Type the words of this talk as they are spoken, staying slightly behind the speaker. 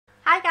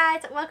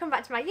guys, welcome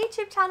back to my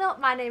YouTube channel.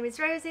 My name is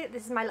Rosie,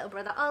 this is my little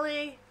brother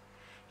Ollie.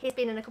 He's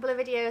been in a couple of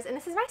videos, and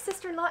this is my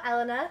sister-in-law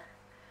Eleanor.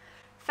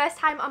 First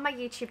time on my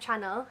YouTube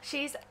channel.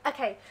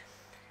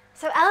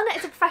 So Eleanor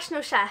is a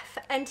professional chef,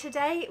 and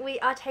today we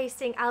are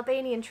tasting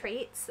Albanian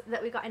treats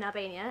that we got in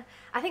Albania.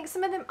 I think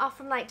some of them are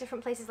from like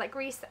different places like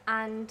Greece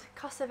and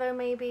Kosovo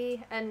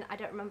maybe, and I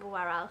don't remember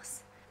where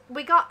else.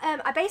 We got,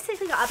 I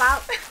basically got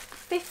about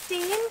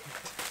 15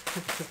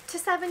 to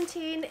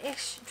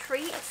 17-ish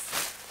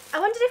treats. I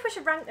wondered if we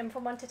should rank them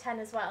from 1 to 10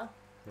 as well.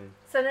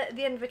 So that at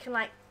the end we can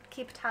like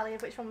keep a tally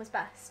of which one was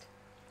best.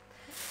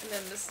 And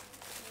then just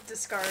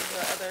discard the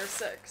other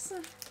 6.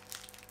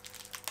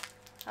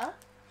 Huh?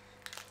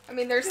 I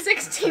mean, there's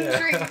 16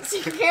 treats.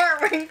 You can't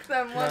rank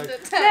them 1 to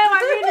 10. No,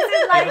 I mean, is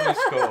it like... Give them a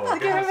score.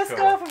 Give them a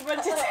score from 1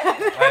 to 10.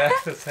 I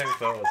have the same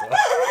thought as well.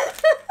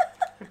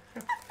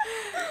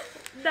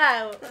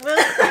 No, we'll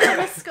give them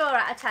a score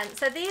out of 10.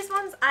 So these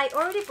ones, I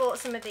already bought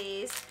some of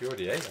these. You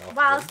already ate half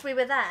whilst we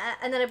were there,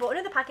 and then I bought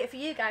another packet for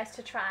you guys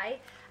to try.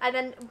 And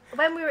then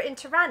when we were in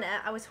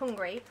Tirana, I was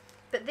hungry.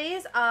 But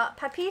these are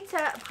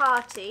Papita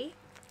Party.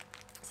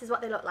 This is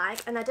what they look like,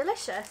 and they're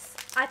delicious.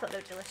 I thought they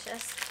were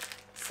delicious.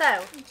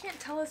 So You can't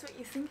tell us what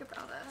you think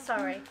about it.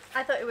 sorry,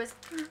 I thought it was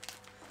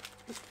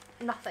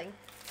nothing.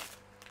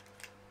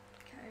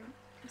 Okay.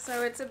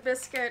 So it's a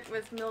biscuit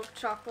with milk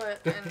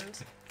chocolate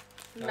and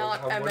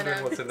not I'm wondering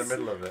M&Ms. what's in the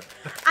middle of it.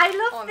 I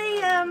love On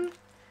the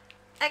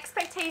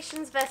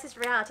expectations versus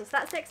reality. So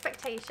that's the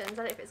expectations. I don't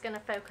know if it's going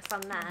to focus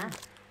on there.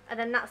 And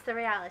then that's the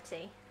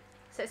reality.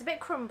 So it's a bit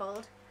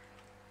crumbled.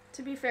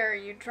 To be fair,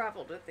 you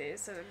traveled with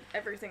these, so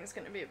everything's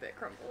going to be a bit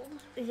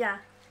crumbled. Yeah.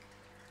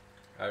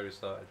 I already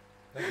started.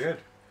 They're good.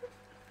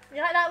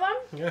 You like that one?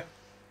 Yeah.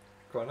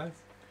 Quite nice.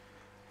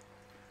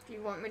 Do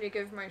you want me to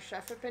give my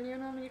chef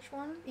opinion on each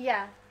one?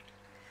 Yeah.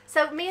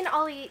 So me and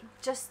Ollie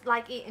just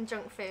like eating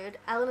junk food.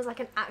 Eleanor's like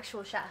an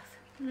actual chef.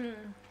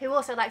 Who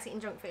also likes eating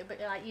junk food, but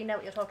you're like, you know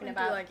what you're talking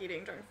about. I do like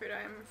eating junk food.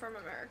 I am from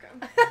America.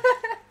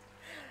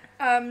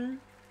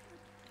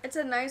 It's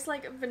a nice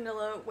like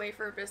vanilla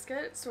wafer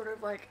biscuit, sort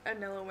of like a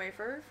Nilla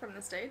wafer from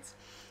the States.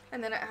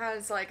 And then it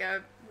has like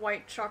a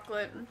white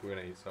chocolate We're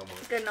gonna eat so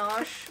much.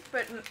 ganache,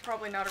 but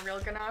probably not a real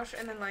ganache.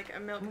 And then like a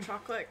milk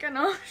chocolate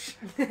ganache,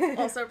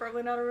 also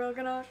probably not a real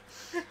ganache.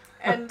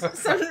 And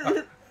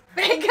some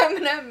fake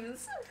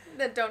M&Ms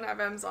that don't have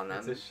M's on them.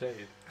 It's a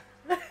shade.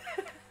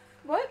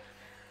 What?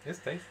 It's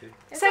tasty.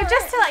 So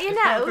just to let you It's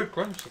got a know, good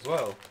crunch as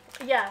well.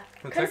 yeah,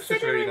 The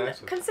texture's really nice.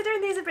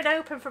 considering these have been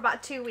open for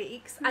about 2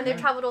 weeks and they've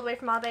travelled all the way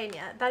from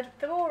Albania,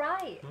 they're all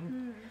right.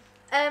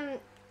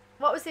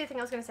 What was the other thing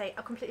I was going to say?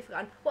 I've completely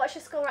forgotten. What's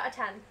your score out of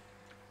 10?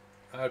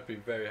 I'd be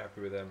very happy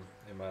with them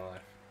in my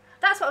life.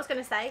 That's what I was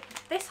going to say.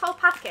 This whole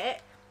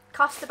packet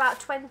cost about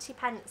 20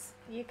 pence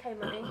UK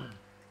money.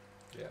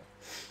 Yeah.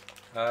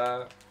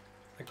 A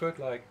good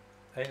like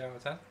 8 out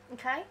of 10.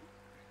 Okay.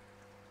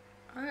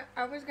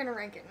 I was gonna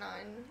rank it 9.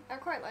 I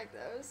quite like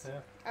those. Yeah.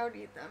 I would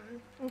eat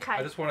them. Okay.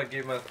 I just want to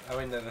give I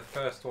mean, they're the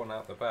first one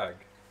out the bag.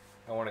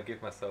 I want to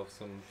give myself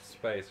some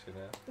space, you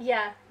know.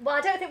 Yeah. Well,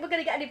 I don't think we're going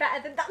to get any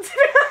better than that.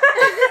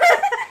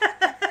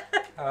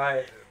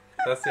 Alright,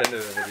 that's the end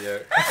of the video.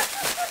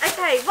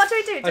 Okay, what do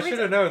we do? I should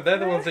have known, they're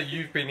the ones that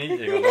you've been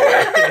eating on the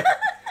way.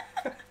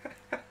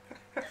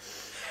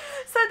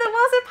 So there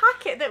was a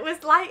packet that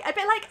was like a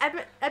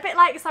bit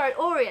like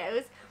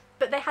Oreos,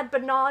 but they had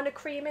banana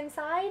cream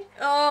inside,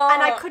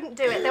 and I couldn't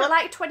do it. They were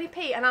like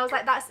 20p, and I was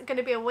like, that's going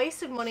to be a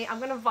waste of money. I'm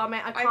going to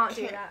vomit. I can't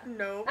do that.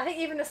 No. I think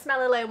even the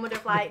smell alone would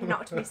have like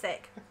knocked me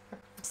sick.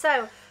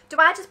 So, do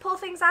I just pull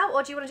things out,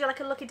 or do you want to do like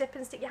a lucky dip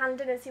and stick your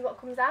hand in and see what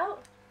comes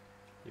out?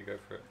 You go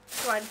for it.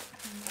 Go on.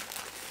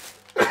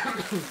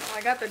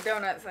 I got the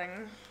donut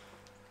thing.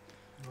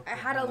 I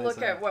had a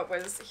look at what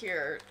was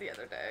here the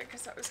other day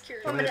because I was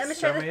curious. One minute, let me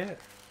show me it.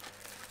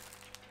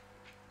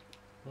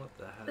 What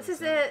the hell This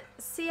is a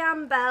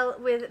Siam Bell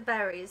with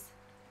berries.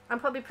 I'm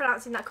probably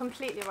pronouncing that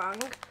completely wrong,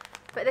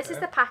 but this is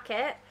the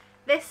packet.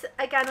 This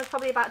again was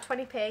probably about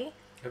 20p.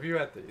 Have you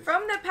had these?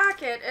 From the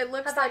packet, it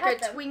looks Have I like had a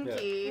them?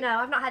 Twinkie, No,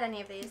 I've not had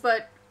any of these.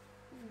 but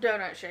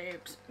donut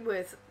shaped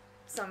with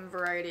some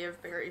variety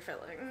of berry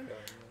filling.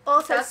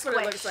 Also That's what it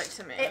squished. looks like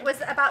to me. It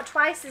was about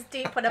twice as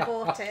deep when I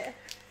bought it.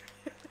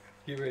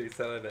 You're really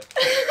selling it.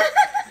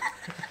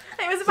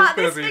 It was about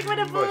gonna this be big when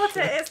I mush. bought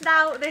it. It's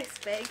now this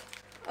big.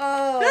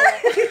 Oh.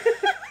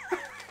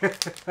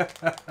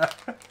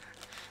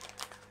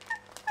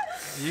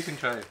 You can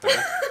try it first.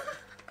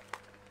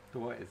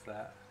 What is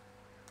that?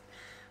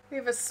 We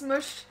have a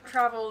smush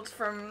traveled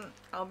from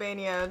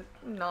Albania,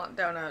 not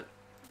donut,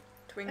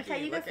 Twinkie.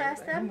 Okay, you go looking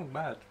first thing. then. I'm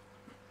mad.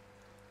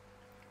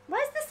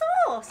 Where's the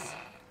sauce?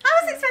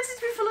 I was expecting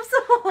to be full of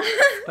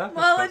sauce. That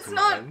Well, was it's some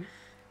not- fun.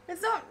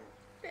 It's not.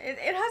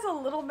 It has a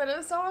little bit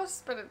of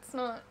sauce, but it's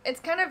not. It's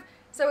kind of.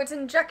 So it's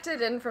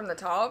injected in from the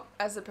top,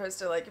 as opposed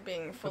to like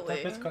being But fully.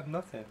 that bit's got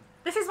nothing.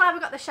 This is why we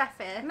got the chef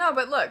here. No,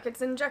 but look,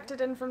 it's injected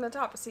in from the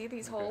top. See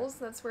these Okay. holes?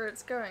 That's where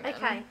it's going. in.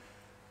 Okay.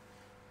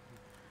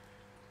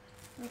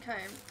 Okay,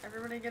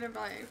 everybody get a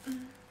bite.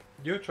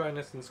 You're trying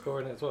this and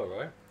scoring it as well,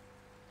 right?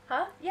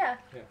 Huh? Yeah.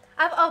 Yeah.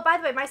 Oh, by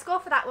the way, my score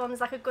for that one was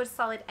like a good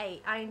solid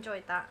 8. I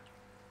enjoyed that.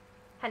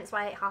 Hence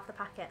why I ate half the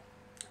packet.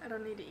 I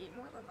don't need to eat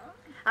more than that.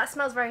 That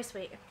smells very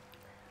sweet.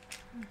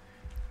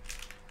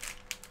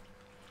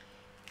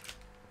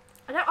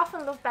 I don't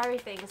often love berry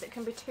things. It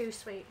can be too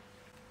sweet.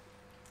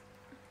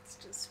 It's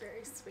just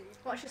very sweet.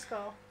 What's your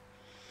score?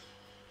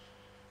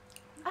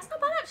 That's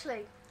not bad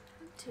actually.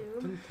 2.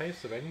 Doesn't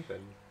taste of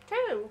anything. 2.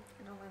 I don't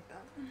like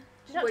that. Do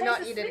you not Would taste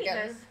not the eat it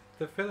again. sweetness?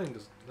 The filling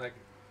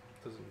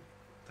doesn't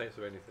taste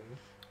of anything.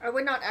 I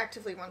would not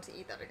actively want to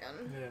eat that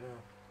again. Yeah,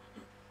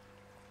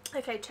 no.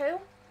 Okay, 2.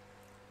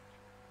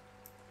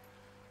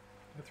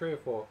 A 3 or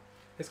 4.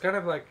 It's kind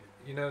of like,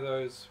 you know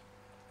those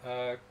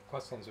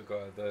croissants we've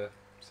got at the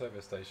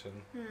service station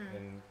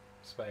in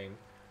Spain?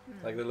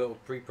 Like the little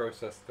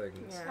pre-processed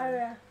things. Yeah. Oh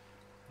yeah.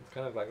 It's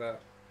kind of like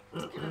that.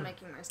 It's kind of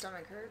making my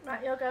stomach hurt.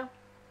 Right, you'll go.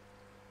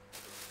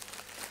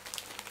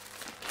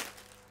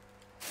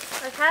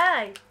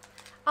 Okay.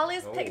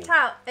 Ollie's picked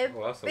out a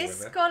that's a winner.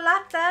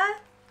 biscolata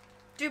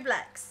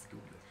duplex.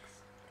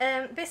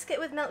 Biscuit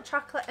with milk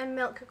chocolate and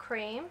milk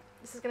cream.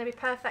 This is going to be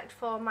perfect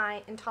for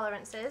my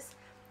intolerances.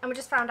 And we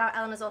just found out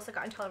Eleanor's also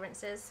got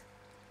intolerances.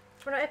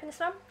 Do you want to open this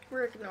one?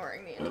 We're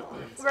ignoring the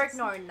intolerances. We're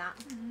ignoring that.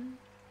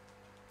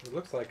 It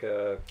looks like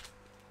a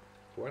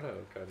bueno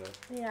kind of.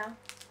 Yeah.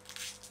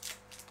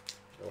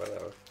 Or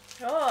whatever.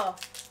 Oh.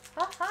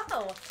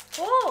 Oh.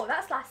 Oh,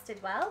 that's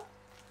lasted well.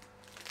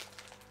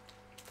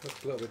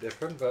 Looks a little bit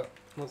different, but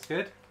looks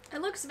good.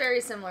 It looks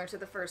very similar to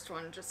the first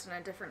one, just in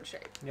a different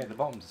shape. Yeah, the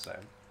bottom's the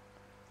same.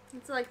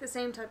 It's like the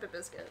same type of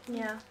biscuit.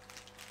 Yeah.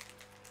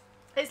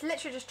 It's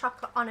literally just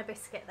chocolate on a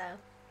biscuit though.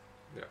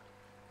 Yeah.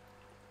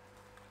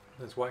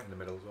 There's white in the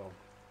middle as well.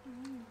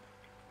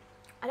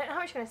 I don't know how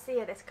much you're going to see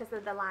of this because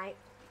of the light,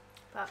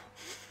 but...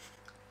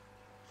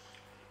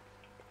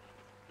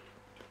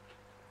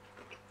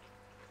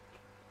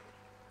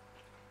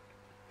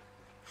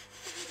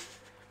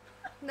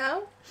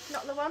 No?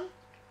 Not the one?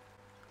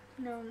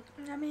 No,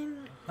 I mean...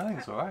 I think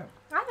it's alright.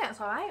 I think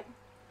it's alright.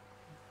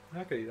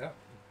 I could eat that.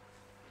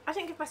 I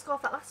didn't give my score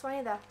for that last one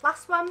either.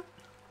 Last one,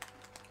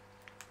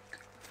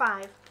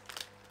 5.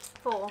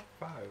 4.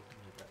 5. Okay.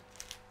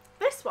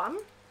 This one,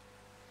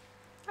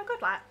 a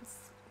good like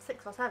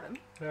 6 or 7.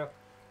 Yeah.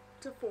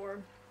 To 4.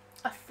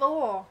 A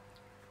 4.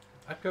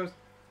 I'd go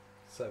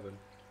 7.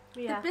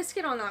 Yeah. The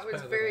biscuit on that was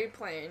better than very that.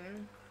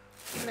 plain.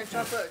 And the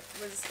chocolate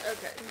was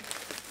okay.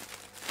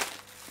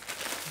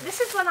 This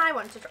is one I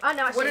want to try. Oh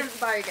no, actually, Wouldn't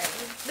buy again.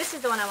 this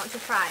is the one I want to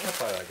try. I'll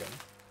try that again.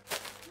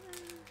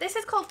 This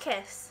is called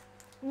Kiss.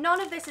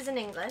 None of this is in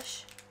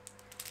English.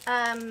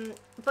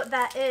 But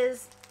there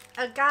is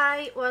a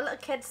guy or a little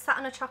kid sat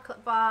on a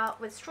chocolate bar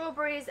with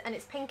strawberries and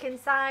it's pink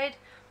inside.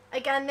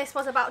 Again, this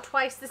was about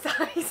twice the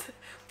size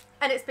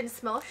and it's been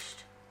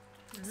smushed.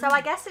 So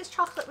I guess it's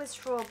chocolate with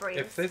strawberries.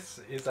 If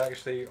this is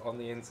actually on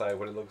the inside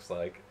what it looks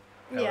like,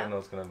 Yeah.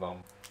 Eleanor's gonna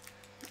vom.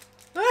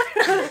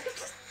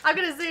 I'm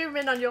going to zoom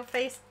in on your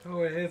face.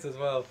 Oh, it is as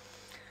well.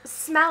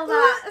 Smell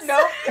that.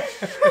 Nope.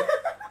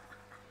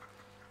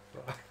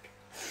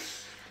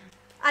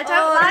 I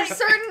don't like... There's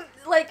certain,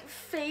 like,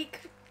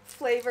 fake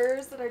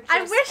flavors that I just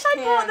I wish I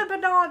bought the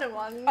can't. banana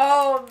one.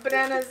 Oh,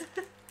 banana's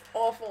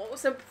awful.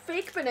 So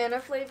fake banana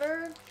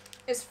flavor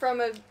is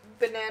from a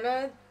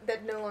banana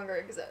that no longer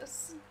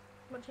exists.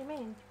 What do you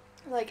mean?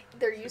 Like,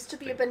 there used to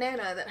be a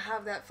banana that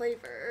have that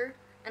flavor,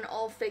 and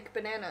all fake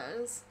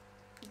bananas,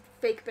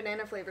 fake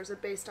banana flavors are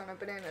based on a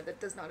banana that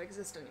does not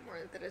exist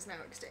anymore, that is now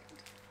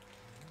extinct.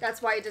 That's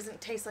why it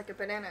doesn't taste like a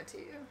banana to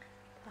you.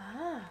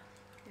 Ah.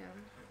 Yeah.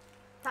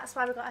 That's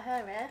why we got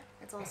her here.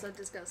 It's also For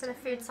disgusting. the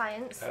food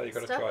science Now you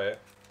gotta stuff. try it.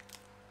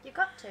 You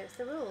got to. It's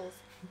the rules.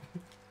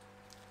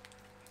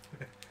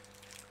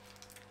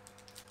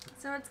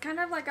 So it's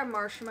kind of like a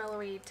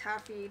marshmallowy,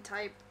 taffy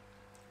type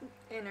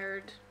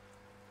innard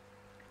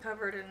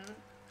covered in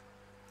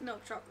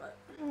milk chocolate.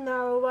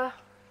 No.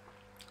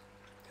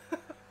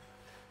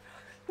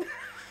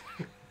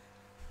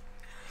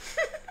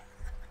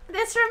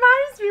 This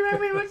reminds me when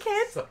we were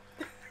kids.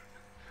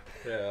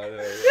 Yeah, I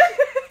know.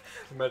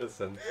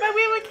 Medicine. When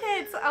we were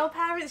kids, our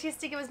parents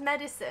used to give us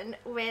medicine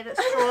with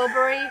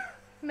strawberry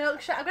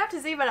milkshake. I'm going to have to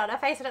zoom in on her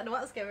face. I don't know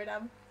what's going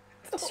on.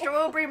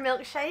 Strawberry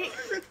milkshake.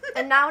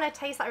 And now when I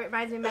taste that, it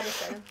reminds me of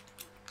medicine.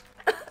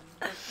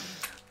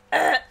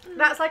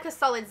 That's like a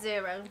solid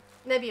 0.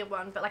 Maybe a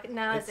 1, but like,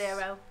 no, It's-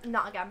 0.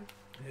 Not again.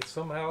 It's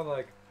somehow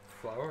like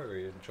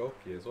floury and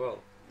chalky as well.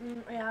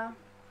 Yeah.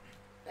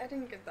 I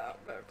didn't get that,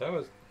 but That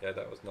was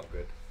not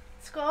good.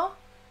 Score?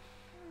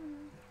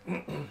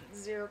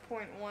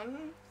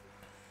 0.1.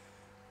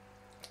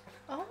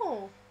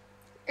 Oh.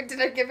 Did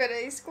I give it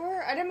a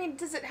score? I don't mean,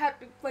 does it have,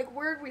 like,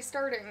 where are we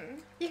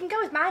starting? You can go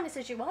as minus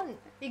as you want.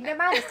 You can go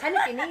minus 10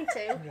 if you need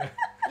to.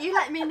 You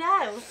let me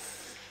know.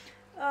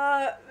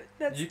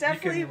 That's You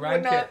definitely can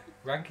would not...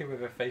 rank it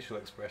with a facial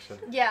expression.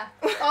 Yeah.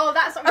 Oh,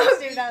 that's what I'm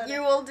going to do now.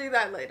 You will do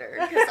that later,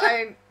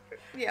 because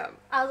yeah.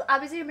 I'll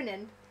be zooming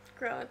in.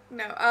 God,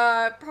 no,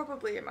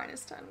 probably a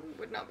 -10.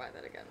 Would not buy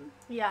that again.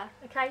 Yeah.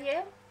 Okay,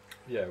 you?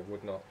 Yeah,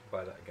 would not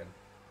buy that again.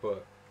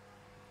 But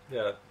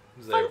yeah,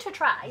 Fun to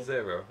try.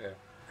 0, yeah.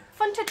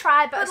 Fun to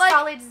try, but a like,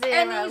 solid 0.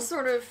 Any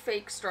sort of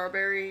fake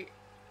strawberry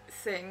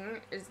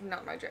thing is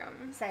not my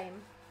jam.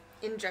 Same.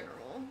 In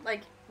general.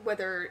 Like,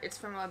 whether it's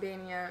from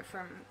Albania,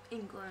 from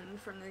England,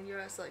 from the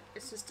US, like,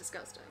 it's just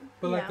disgusting.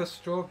 But like the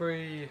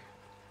strawberry,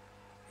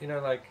 you know,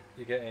 like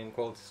you get in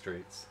Quality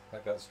Streets,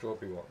 like that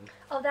strawberry one.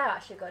 Oh, they're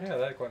actually good. Yeah,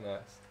 they're quite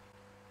nice.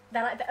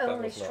 They're like the That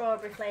only was not-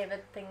 strawberry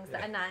flavoured things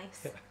that are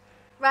nice. Yeah.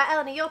 Right,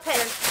 Eleanor, your pick.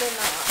 They're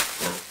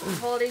not.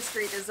 Quality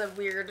Street is a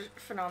weird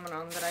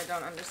phenomenon that I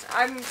don't understand.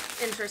 I'm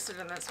interested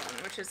in this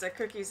one, which is a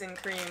cookies and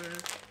cream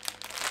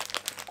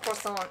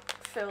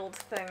croissant-filled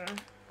thing.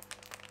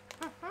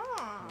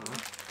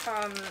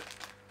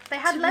 They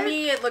had To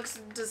me, it looks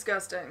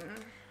disgusting.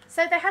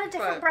 So they had a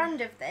different but-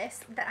 brand of this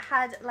that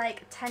had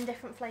like 10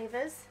 different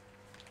flavours.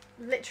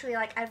 Literally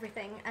like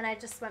everything. And I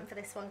just went for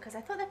this one because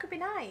I thought that could be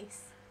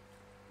nice.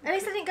 At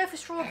least I didn't go for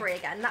strawberry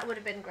again. That would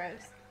have been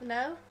gross.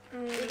 No?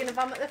 Are you going to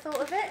vomit the thought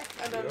of it?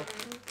 I don't know.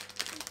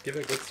 Give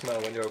it a good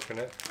smell when you open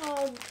it.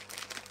 Oh,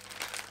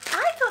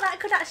 I thought that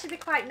could actually be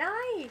quite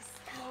nice.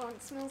 oh,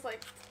 it smells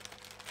like...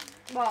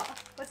 What?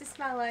 What does it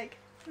smell like?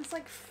 It's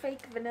like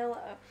fake vanilla.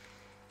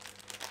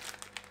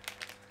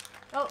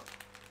 Oh.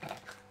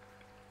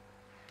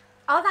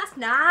 Oh, that's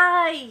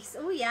nice.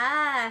 Oh,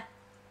 yeah.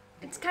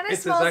 It kind of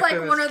It's smells exactly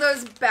like one of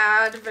those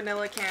bad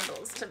vanilla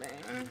candles to me.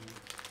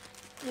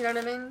 You know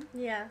what I mean?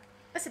 Yeah.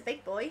 That's a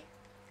big boy.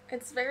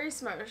 It's very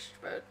smushed,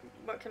 but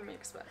what can we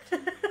expect?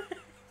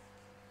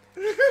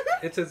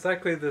 It's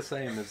exactly the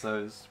same as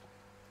those.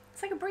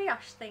 It's like a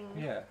brioche thing.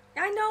 Yeah.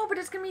 I know, but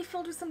it's gonna be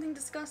filled with something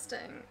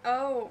disgusting.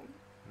 Oh.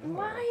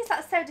 Why is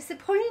that so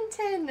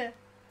disappointing?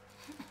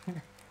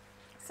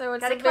 So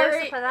it's Gotta a close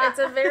very, up for that. it's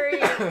a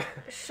very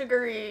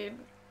sugary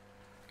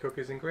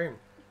Cookies and cream.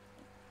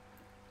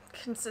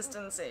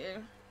 consistency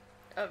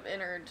of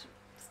innard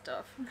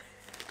stuff.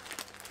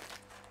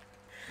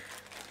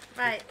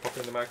 Right. Pop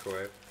in the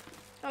microwave.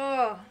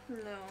 Oh,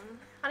 no.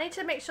 I need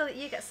to make sure that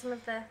you get some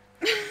of the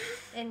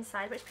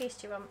inside. Which piece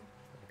do you want?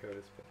 Go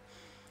this bit.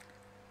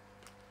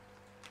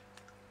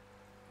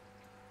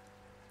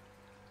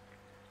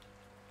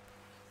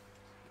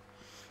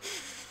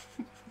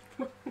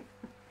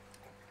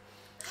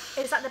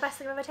 Is that the best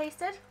thing I've ever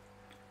tasted?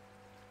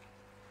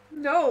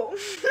 No. No,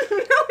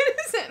 it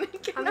isn't.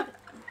 It cannot.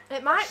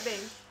 It might be.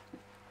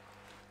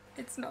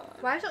 It's not.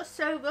 Why is it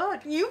so good?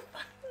 You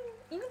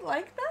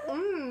like that?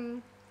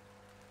 Mmm.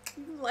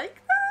 You like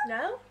that?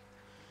 No?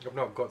 I've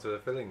not got to the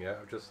filling yet.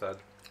 I've just had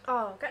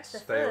Oh, get to the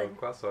stale filling.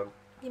 croissant.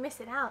 You're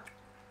missing out.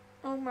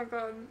 Oh my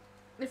god.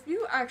 If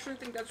you actually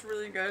think that's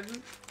really good,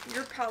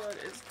 your palate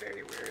is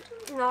very weird.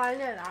 No, I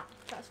know that.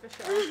 That's for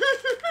sure.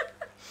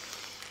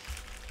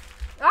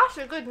 That's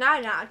a good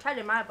 9 out of 10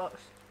 in my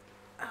books.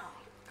 Oh,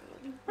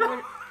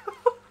 god.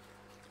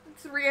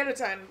 3 out of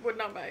 10 would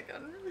not make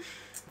it.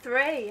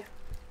 3.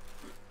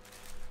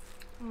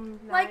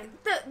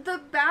 Like, the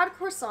bad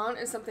croissant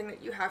is something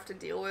that you have to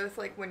deal with,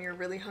 like, when you're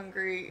really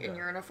hungry and Yeah.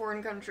 you're in a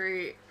foreign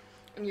country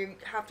and you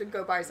have to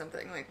go buy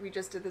something. Like, we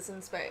just did this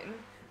in Spain.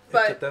 It's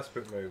a But,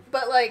 desperate move.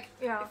 like,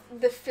 Yeah.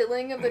 the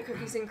filling of the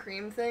cookies and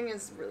cream thing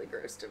is really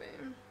gross to me.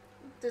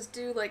 Just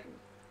do, like,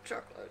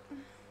 chocolate.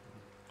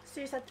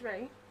 So you said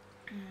 3.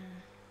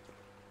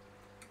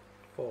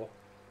 4.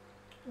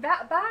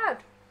 That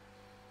bad?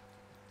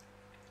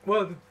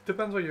 Well, it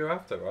depends what you're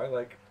after, right?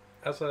 Like,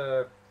 as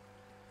a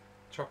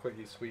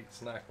chocolatey sweet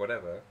snack,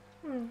 whatever,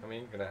 I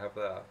mean, you're gonna have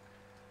that.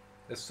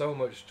 There's so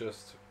much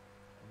just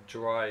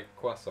dry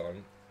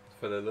croissant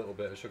for the little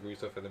bit of sugary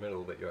stuff in the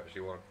middle that you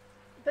actually want.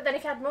 But then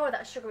if you had more of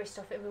that sugary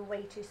stuff, it would be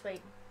way too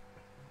sweet.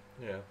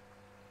 Yeah.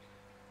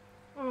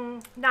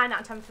 9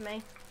 out of 10 for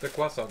me. The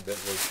croissant bit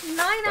was 9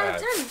 out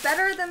of bad. 10.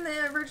 Better than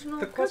the original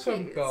The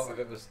croissant cookies. part of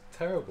it was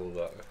terrible,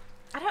 though.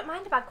 I don't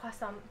mind a bad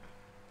croissant.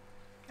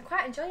 I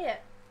quite enjoy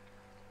it.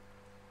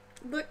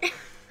 Look,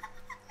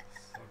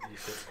 Soggy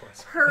shit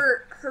croissant.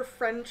 her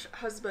French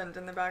husband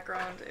in the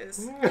background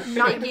is Not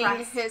shaking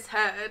impressed. his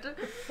head.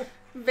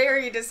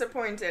 Very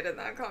disappointed in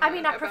that comment. I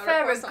mean, I about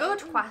prefer a croissant.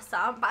 good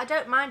croissant, but I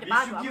don't mind a If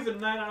bad you one. give a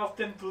 9 out of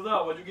 10 to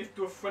that, what do you give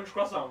to a French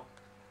croissant?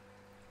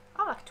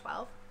 I like a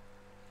 12.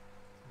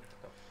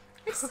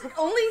 It's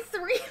only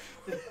 3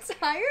 points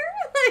higher?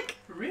 Like,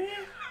 Really?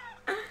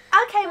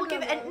 Okay, we'll I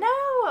give it don't a...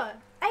 No!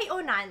 8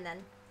 or 9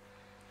 then.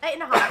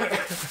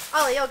 8.5.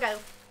 Ollie, you'll go.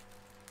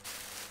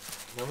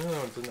 No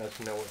one doesn't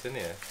actually know what's in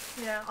here.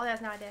 Yeah, Ollie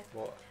has no idea.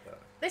 What?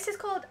 This is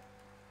called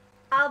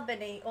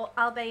Albany or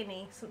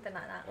Albany, something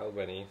like that.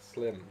 Albany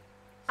Slim.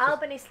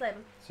 Albany Slim.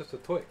 It's just a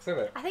Twix, isn't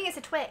it? I think it's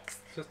a Twix.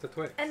 It's just a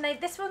Twix. And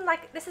this one,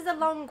 like, this is a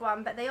long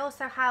one, but they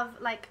also have,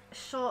 like,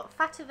 short,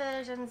 fatter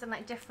versions and,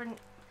 like, different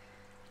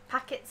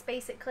packets,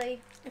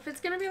 basically. if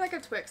it's gonna be like a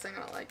Twix, I'm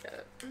gonna like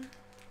it.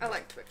 I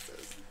like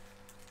Twixes.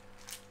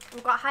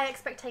 We've got high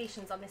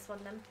expectations on this one,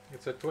 then.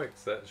 It's a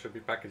Twix that should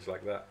be packaged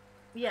like that.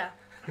 Yeah,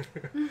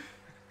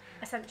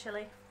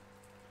 essentially.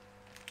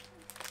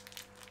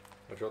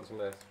 What do you want some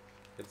of this?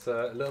 It's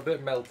a little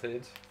bit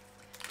melted.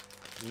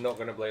 Not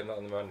going to blame that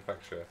on the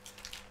manufacturer.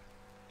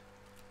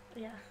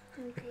 Yeah.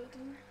 Oh, good.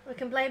 We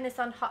can blame this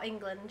on Hot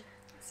England.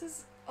 This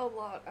is a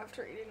lot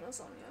after eating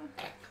lasagna.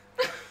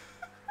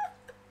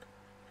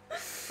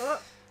 Oh,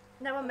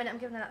 no, 1 minute, I'm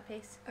giving her that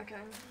piece. Okay.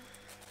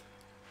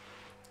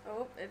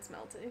 Oh, it's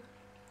melty.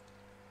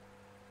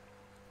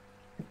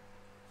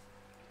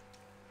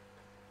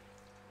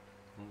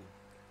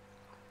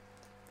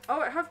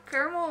 Oh, it has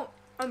caramel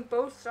on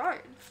both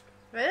sides.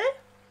 Really?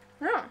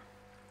 Yeah.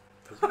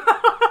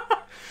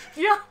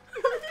 Yeah.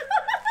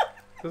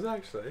 Does it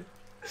actually?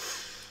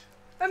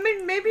 I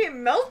mean, maybe it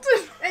melted.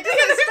 It just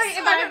went straight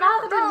in my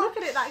mouth. I didn't look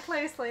at it that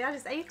closely. I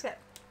just ate it.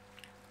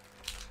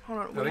 Hold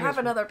on, I we think have it's-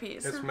 another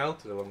piece. It's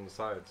melted along the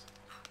sides.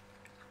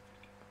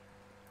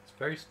 It's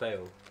very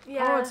stale.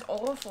 Yeah. Oh, it's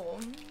awful.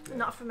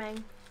 Not for me.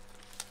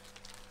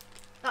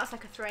 That's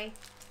like a 3.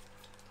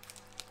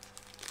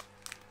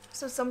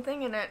 So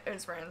something in it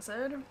is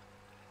rancid.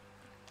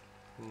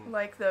 Mm.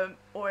 Like the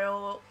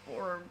oil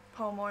or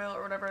palm oil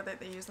or whatever that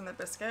they use in the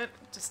biscuit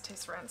just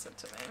tastes rancid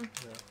to me.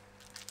 Yeah.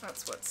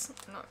 That's what's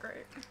not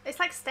great. It's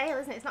like stale,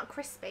 isn't it? It's not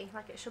crispy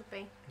like it should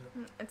be.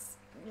 It's,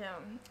 yeah.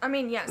 I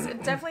mean, yes,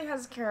 it definitely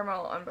has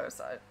caramel on both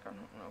sides. I don't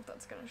know if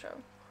that's gonna show.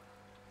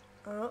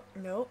 Oh,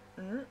 no.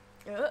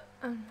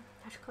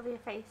 I should cover your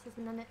face,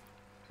 isn't it?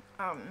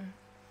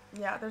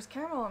 Yeah, there's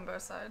caramel on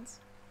both sides.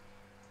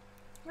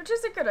 Which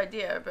is a good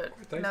idea, but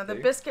Quite no, the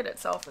tasty. biscuit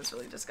itself is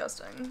really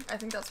disgusting. I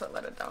think that's what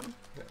let it down.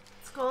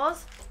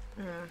 Scores?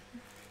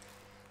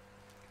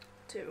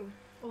 2.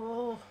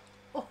 Oh.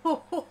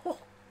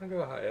 I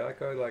go higher. I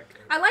go like.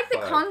 I like the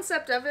 5.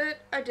 concept of it.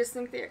 I just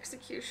think the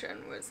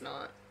execution was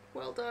not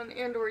well done,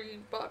 and or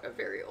you bought a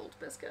very old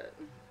biscuit.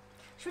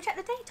 Should we check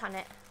the date on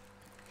it?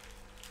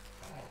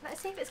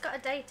 Let's see if it's got a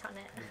date on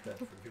it.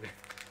 Definitely.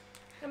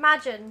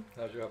 Imagine.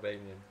 How's your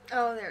Albanian?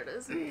 Oh, there it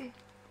is.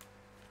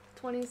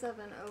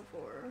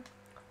 2704.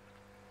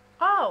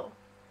 Oh.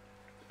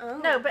 Oh.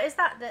 No, but is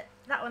that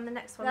that one the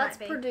next one that's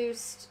might be?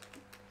 produced.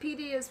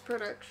 PD is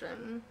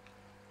production,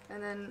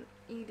 and then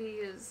ED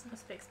is.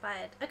 Must be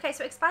expired. Okay,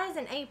 so it expires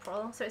in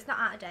April, so it's not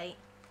out of date.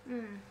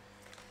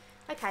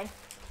 Okay.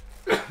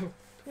 5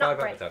 Not out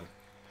great. of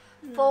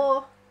 10.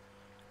 4,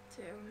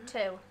 2.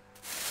 2.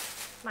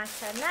 My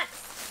turn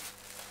next.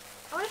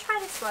 I want to try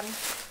this one.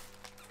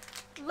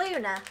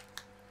 Luna.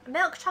 A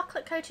milk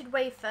chocolate coated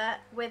wafer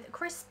with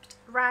crisped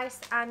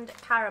rice and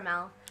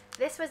caramel.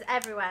 This was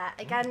everywhere.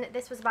 Again,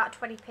 this was about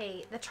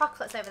 20p. The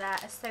chocolates over there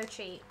are so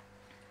cheap.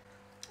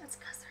 That's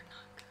because they're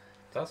not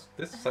good.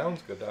 This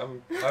sounds good.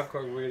 I've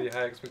got really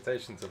high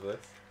expectations of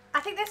this. I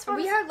think this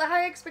one's... We had the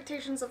high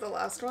expectations of the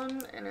last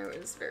one, and it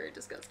was very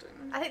disgusting.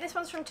 I think this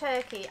one's from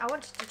Turkey. I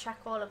wanted to check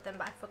all of them,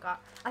 but I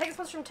forgot. I think this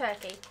one's from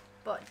Turkey,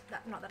 but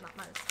not that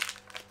matters.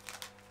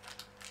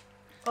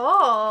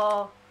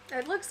 Oh,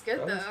 It looks good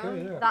That though. looks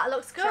good, yeah. that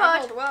looks good.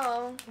 Traveled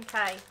well.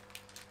 Okay.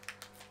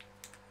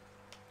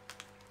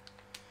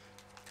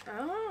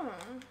 Oh.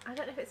 I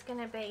don't know if it's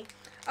gonna be.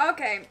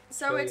 Okay,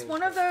 so it's Brilliant.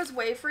 one of those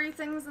wafery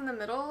things in the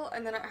middle,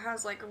 and then it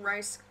has like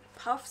rice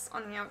puffs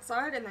on the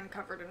outside, and then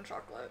covered in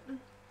chocolate.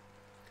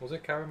 Was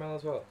it caramel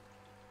as well?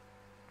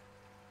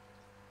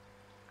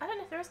 I don't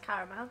know if there is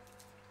caramel.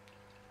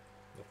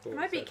 I thought It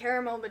might be said-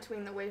 caramel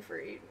between the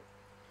wafery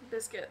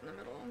biscuit in the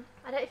middle.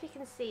 I don't know if you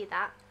can see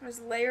that. There's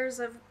layers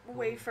of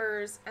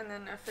wafers, and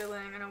then a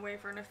filling, and a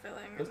wafer, and a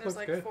filling, This and there's looks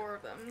like good. 4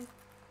 of them.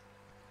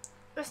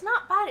 It's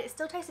not bad. It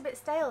still tastes a bit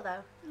stale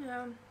though.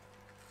 Yeah.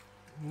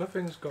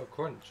 Nothing's got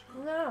crunch.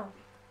 No.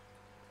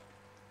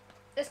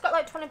 It's got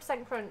like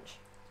 20% crunch.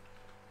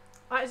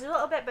 Like, it's a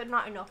little bit, but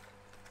not enough.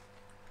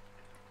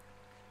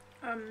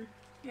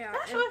 Yeah.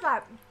 That's really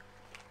like.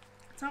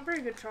 It's not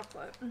very good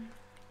chocolate.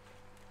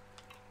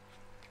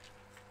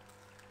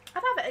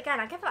 I'd have it again.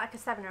 I'd give it like a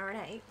 7 or an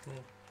 8.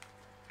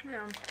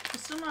 Yeah.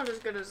 It's still not as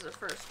good as the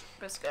first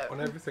biscuit. On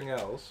everything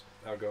else,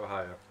 I'll go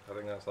higher. I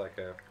think that's like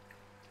a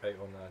 8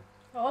 or 9.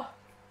 Oh.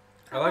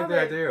 I like the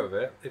love it. idea of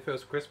it. If it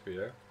was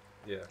crispier,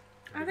 yeah.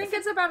 I think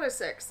it's about a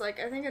 6. Like,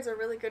 I think it's a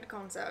really good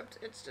concept.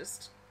 It's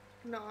just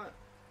not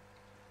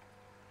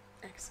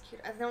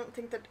executed. I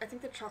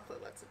think the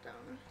chocolate lets it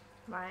down.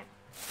 Right.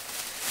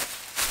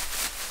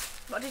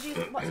 What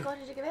score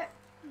did you give it?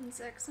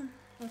 6.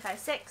 Okay,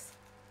 6.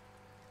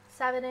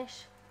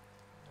 7-ish.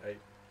 8.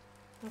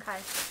 Okay.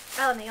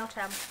 Elena, your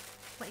turn.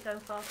 What are you going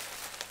for?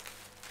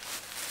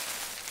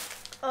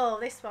 Oh,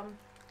 this one.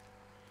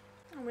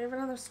 Oh, we have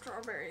another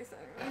strawberry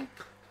thing.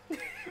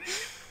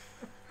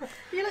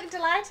 You look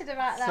delighted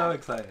about that. So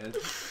excited.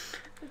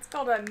 It's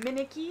called a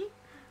Miniki.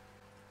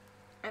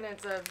 And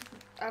it's a...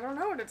 I don't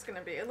know what it's going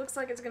to be. It looks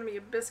like it's going to be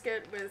a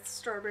biscuit with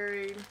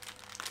strawberry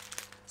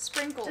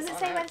sprinkles Does it on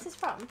say where this is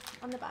from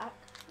on the back?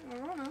 I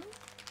don't know.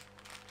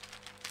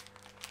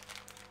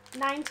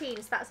 19,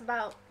 so that's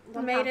about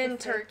Made in £1.50.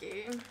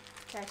 Turkey.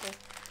 Turkey.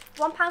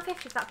 £1.50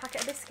 for that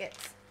packet of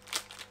biscuits.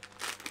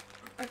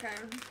 Okay.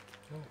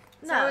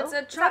 No, So it's a is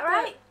that chocolate...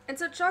 right?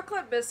 It's a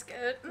chocolate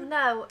biscuit.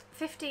 No,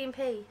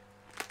 15p.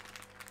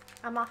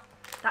 I'm off.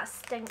 That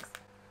stinks.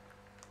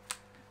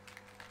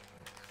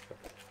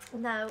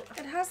 No.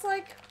 It has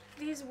like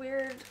these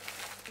weird...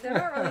 They're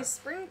not really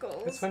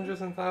sprinkles. It's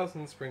hundreds and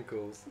thousands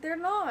sprinkles. They're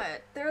not.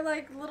 They're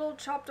like little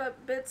chopped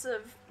up bits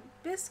of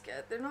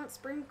biscuit. They're not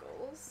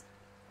sprinkles.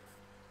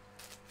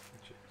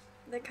 Jeez.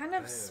 They kind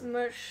of Damn.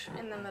 smush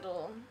in the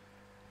middle.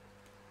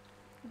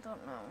 I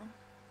don't know.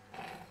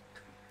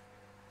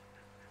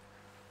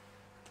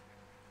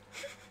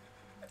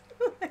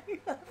 Why are you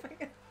laughing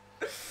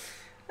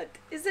at?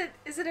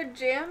 Is it a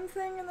jam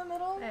thing in the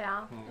middle?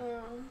 Yeah,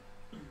 Oh.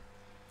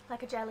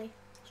 like a jelly.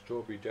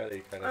 Strawberry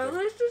jelly kind At of thing.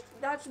 least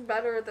that's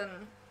better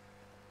than.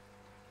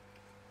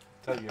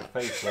 Tell your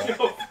face, Your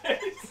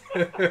face.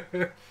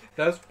 man.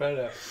 That's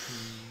better.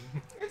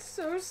 It's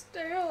so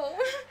stale.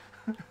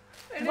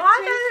 And Why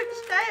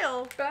tastes is it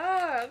stale?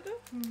 bad.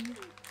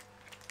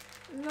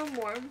 No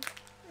more.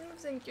 No,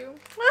 thank you.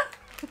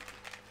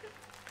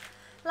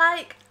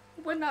 Like,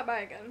 Would not buy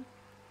again.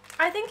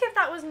 I think if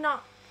that was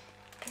not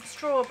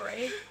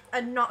strawberry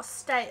and not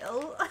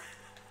stale,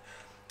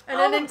 and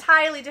an Oh.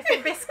 entirely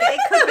different biscuit, it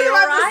could be I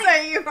was about to alright.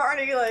 say, you've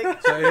already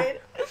like. So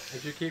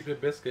if you keep the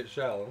biscuit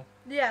shell,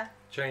 Yeah,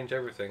 change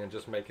everything and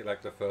just make it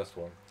like the first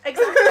one.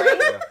 exactly.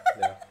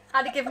 Yeah,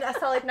 I'd have given it a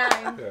solid 9.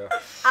 yeah.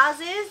 As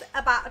is,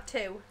 about a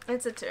 2.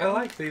 It's a 2. I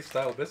like these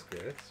style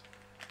biscuits.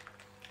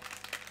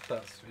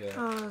 That's, yeah.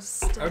 Oh,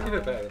 stale. I'll give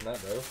it better than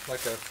that though.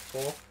 Like a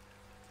 4.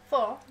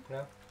 4.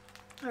 Yeah.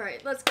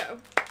 Alright, let's go.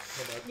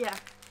 Not bad. Yeah.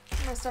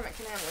 My stomach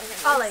can handle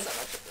Ollie. so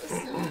much of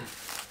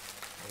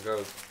this. And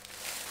goes.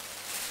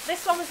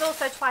 This one was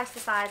also twice the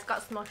size,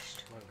 got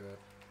smushed. Oh god.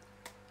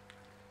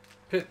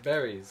 Pit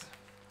berries.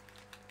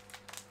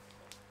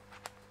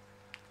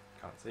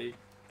 Can't see.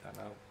 Don't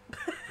know.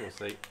 We'll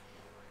see.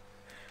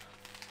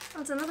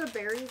 Oh, it's another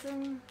berry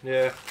thing.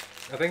 Yeah.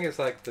 I think it's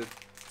like the.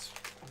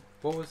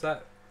 What was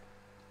that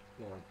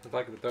one? It's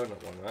like the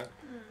donut one, right?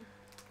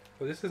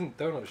 Well, this isn't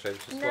donut shaped.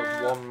 It's just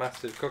like No. one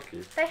massive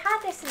cookie. They had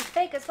this in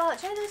fig as well.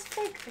 Do you know those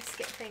fig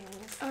biscuit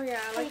things? Oh yeah,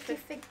 I like Flaky the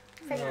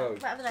fig, Oh,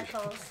 whatever they're gee.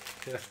 called.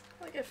 Yeah.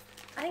 like if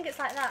I think it's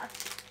like that.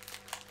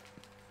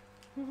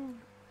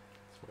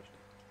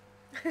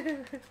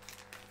 Smushed.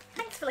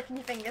 Thanks for licking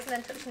your fingers and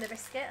then touching the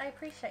biscuit. I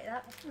appreciate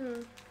that.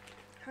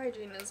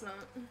 hygiene is not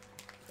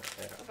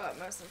Yeah. of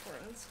utmost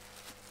importance.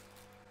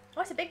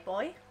 Oh, it's a big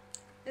boy.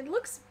 It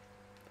looks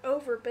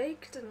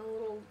overbaked and a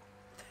little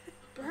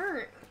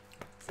burnt.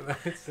 So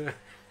that's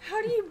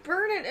How do you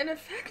burn it in a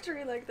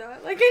factory like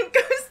that? Like it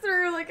goes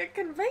through like a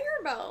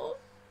conveyor belt.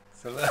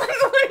 so Like that's.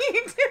 what are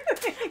you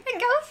doing? It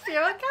goes through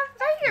a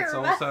conveyor. It's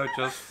also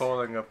just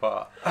falling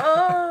apart.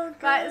 Oh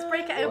god. Right, let's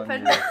break it One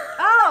open. year.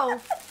 Oh!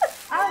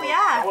 Oh I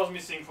yeah. was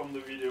missing from the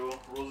video.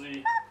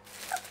 Rosie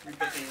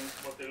repeating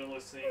what Ellen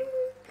was saying.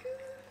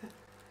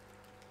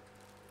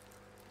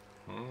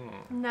 Mm.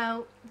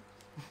 No.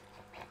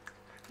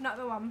 Not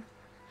the one.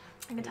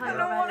 I can tell I you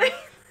don't already.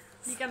 want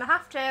You're gonna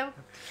have to.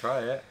 Try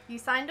it. You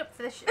signed up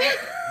for this shit.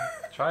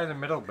 Try the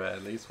middle bit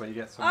at least where you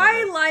get some.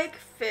 I like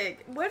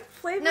fig. What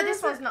flavor? No, this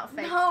is one's it? not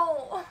fig.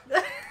 No.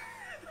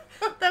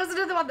 There was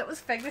another one that was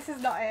fig. This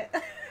is not it.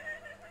 Why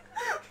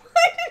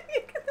did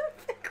you get the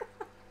fig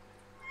one?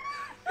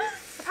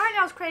 Apparently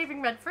I was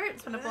craving red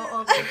fruits when I bought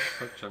all these.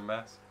 Such a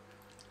mess.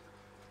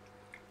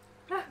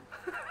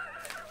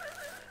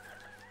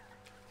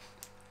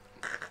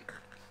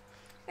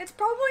 It's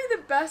probably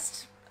the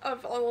best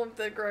of all of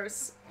the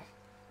gross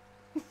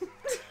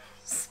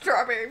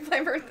strawberry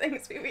flavored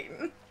things we've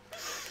eaten.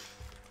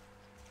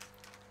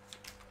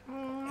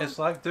 It's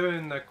like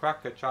doing the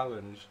cracker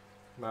challenge.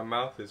 My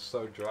mouth is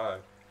so dry.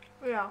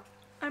 Yeah.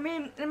 I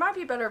mean, it might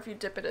be better if you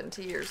dip it in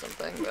tea or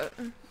something, but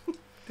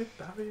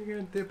How are you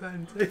going to dip that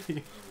in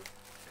tea?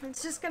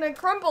 it's just gonna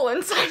crumble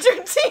inside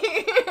your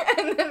tea,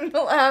 and then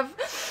you'll have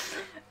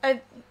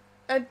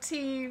a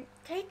tea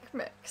cake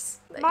mix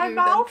that My you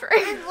mouth then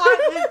drink. is like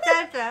the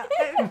desert.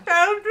 It's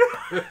so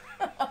dry.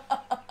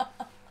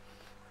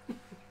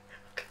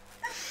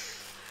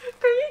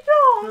 Can you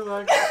talk? You're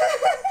like,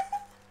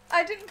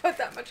 I didn't put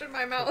that much in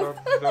my mouth.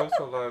 no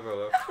saliva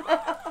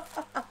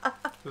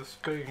left. Just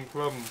spitting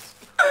crumbs.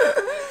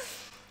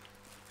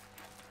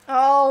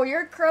 Oh,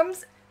 your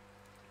crumbs.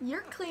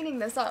 You're cleaning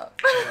this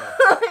up. Yeah.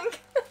 Like,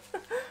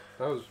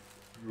 That was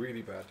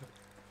really bad.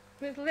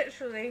 It's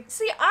literally.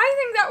 see, I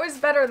think that was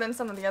better than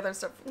some of the other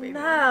stuff we've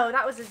No,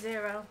 that was a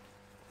 0.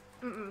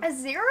 Mm-mm. A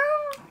 0?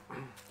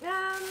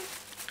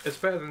 It's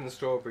better than the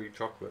strawberry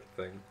chocolate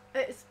thing.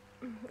 It's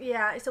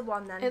yeah, it's a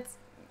 1 then. It's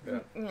Yeah.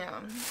 yeah.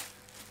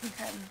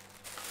 Okay.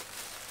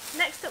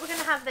 Next up, we're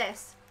gonna have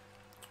this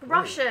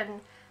Russian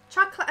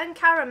chocolate and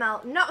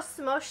caramel, not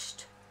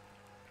smushed.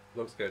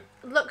 Looks good.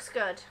 Looks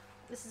good.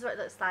 This is what it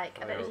looks like.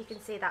 I don't know if you can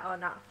see that or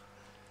not.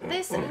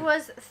 This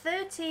was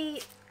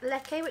 30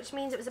 leke, which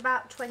means it was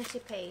about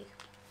 20p,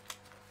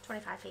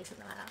 25p,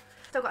 something like that.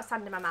 Still got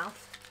sand in my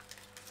mouth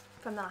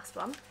from the last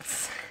one.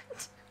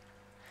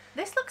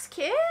 This looks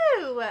cute.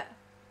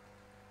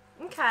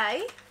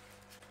 Okay.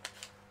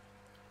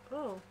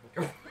 Oh.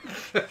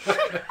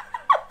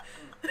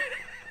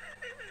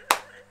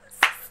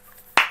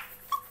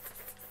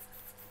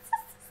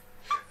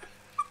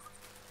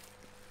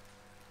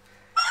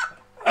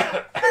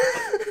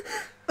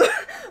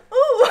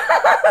 Ooh.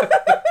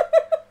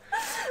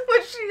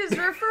 What she is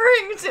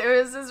referring to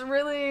is this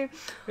really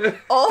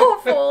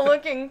awful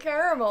looking fucking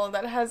caramel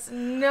that has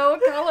no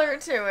color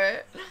to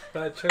it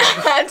That changed.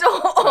 at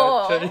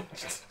all. That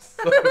changed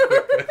so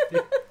quickly.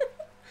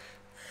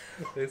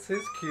 This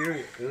is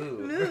cute.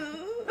 Ooh.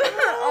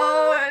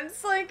 Oh,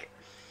 it's like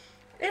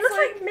It looks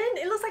like mint.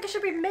 It looks like it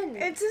should be mint.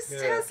 it just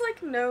Yeah. has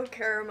like no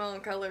caramel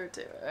color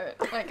to it.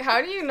 Like,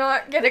 how do you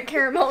not get a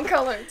caramel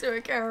color to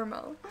a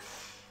caramel?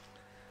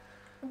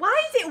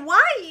 Why is it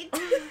white?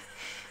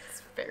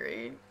 It's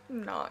very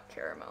not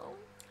caramel.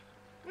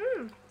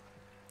 Mm.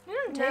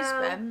 It doesn't taste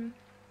No. bad.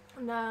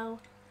 No.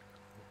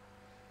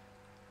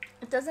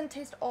 It doesn't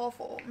taste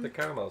awful. The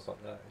caramel's not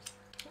nice.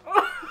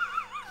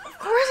 Of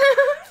course.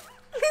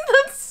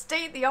 Let's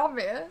state the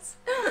obvious.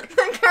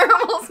 The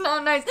caramel's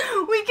not nice.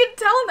 We can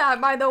tell that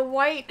by the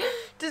white,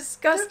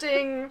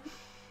 disgusting.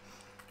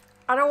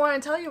 I don't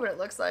want to tell you what it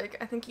looks like.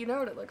 I think you know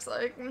what it looks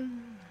like.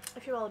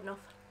 If you're old enough.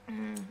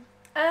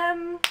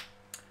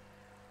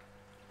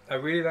 I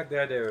really like the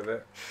idea of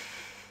it.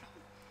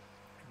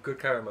 Good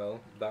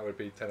caramel, that would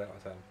be 10 out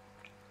of 10.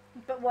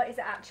 But what is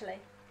it actually?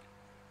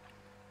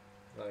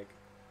 Like,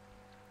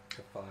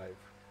 a 5.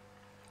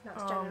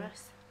 That's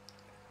generous.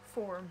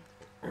 4.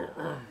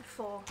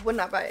 4. Would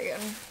not buy it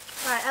again.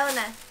 Right,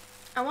 Eleanor.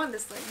 I want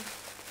this thing.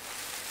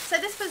 So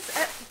this was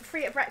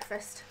free at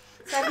breakfast.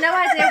 So I have no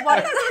idea what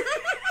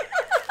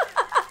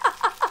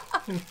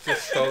it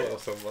Just stole it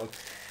off someone.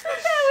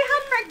 No, we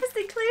had breakfast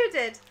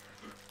included.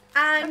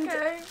 And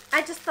Okay.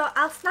 I just thought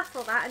I'll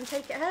snaffle that and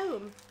take it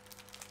home.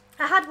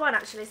 I had one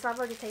actually, so I've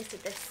already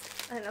tasted this.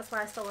 I think that's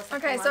why I stole the second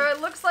Okay, one. so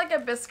it looks like a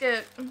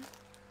biscuit.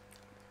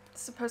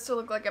 It's supposed to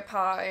look like a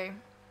pie.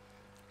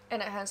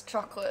 And it has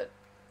chocolate,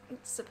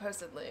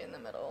 supposedly, in the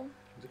middle.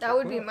 Is it That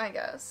would be chocolate? my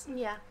guess.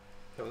 Yeah.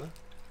 Oh, is it?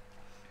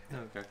 No,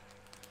 okay.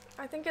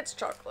 I think it's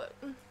chocolate.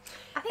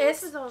 I think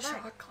this was alright.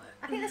 chocolate.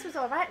 I think this was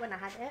alright when I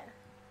had it.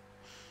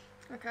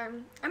 Okay.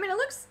 I mean, it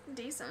looks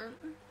decent.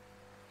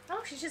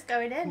 Oh, she's just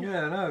going in.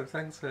 Yeah, no,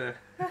 thanks for...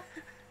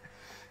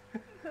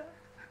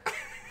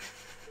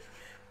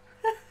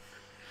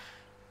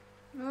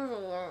 There's a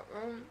lot.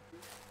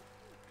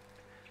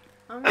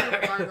 I'm gonna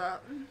buy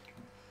that.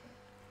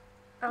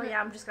 Oh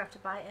yeah, I'm just gonna have to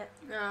bite it.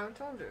 Yeah, I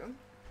told you.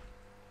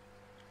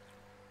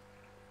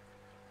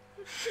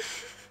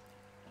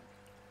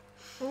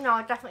 No,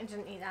 I definitely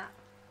didn't eat that.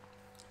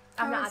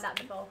 I've not had that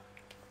before.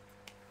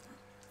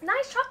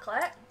 Nice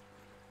chocolate.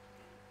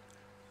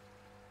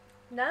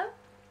 No?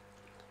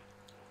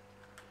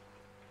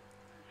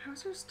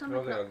 How's your I stomach?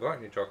 don't think I got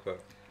any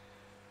chocolate.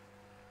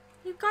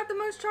 You've got the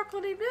most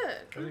chocolatey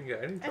bit. I didn't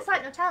get any chocolate. It's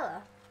like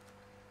Nutella.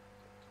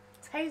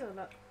 It's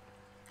hazelnut.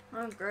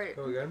 Oh, great.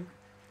 Go again.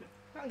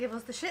 Don't give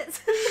us the shits.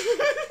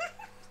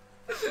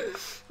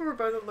 We're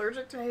both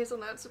allergic to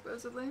hazelnut,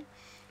 supposedly.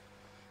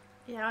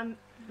 Yeah, I'm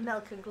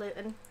milk and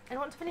gluten.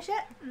 Anyone want to finish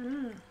it?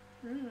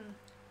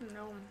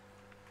 No.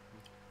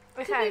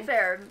 Okay. To be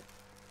fair,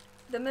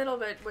 the middle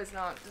bit was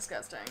not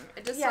disgusting.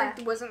 It just Yeah.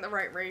 like wasn't the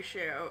right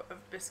ratio of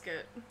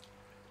biscuit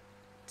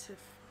to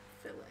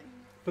filling.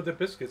 But the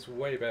biscuit's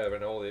way better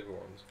than all the other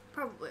ones.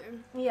 Probably.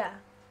 Yeah.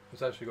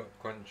 It's actually got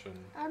crunch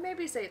and... I'd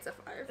maybe say it's a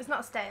 5. It's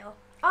not stale.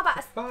 Oh, about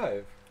a,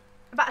 5?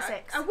 about a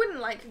 6. I wouldn't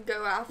like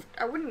go after.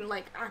 I wouldn't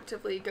like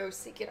actively go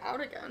seek it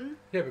out again.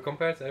 Yeah, but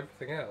compared to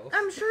everything else...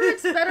 I'm sure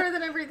it's better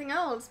than everything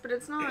else, but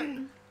it's not.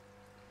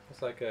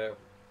 It's like a...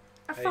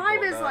 A 8 5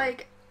 or is 9.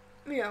 like,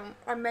 you know,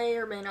 I may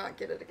or may not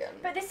get it again.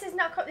 But this is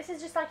not. This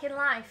is just like in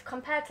life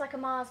compared to like a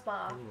Mars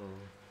bar.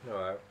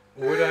 Alright.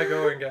 Would I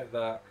go and get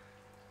that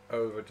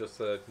over just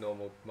a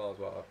normal Mars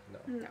bar?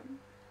 No. No.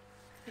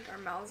 I think our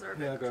mouths are a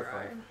Yeah, bit go dry.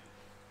 for it.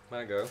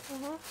 Might go.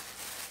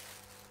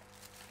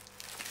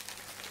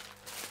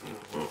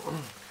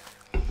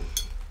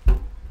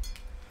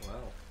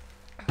 Wow.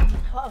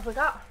 What have we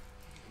got?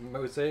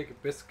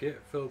 Mosaic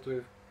biscuit filled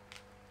with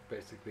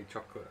basically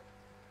chocolate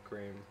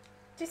cream.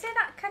 Do you say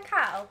that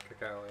cacao?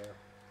 Cacao,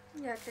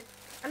 yeah. Yeah,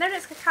 I know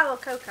it's cacao or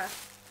coca.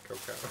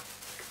 Cocoa.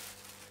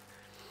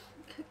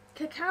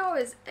 cacao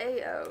is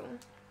AO.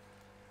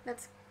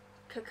 That's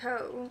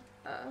cacao.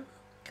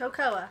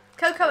 Cocoa. I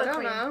Cocoa don't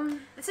cream. know.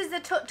 This is the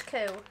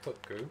tutku.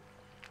 Tuku.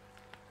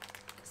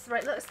 So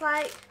it looks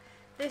like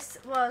this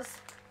was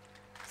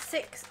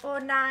 6 or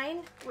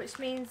 9, which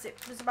means it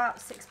was about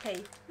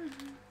 6p.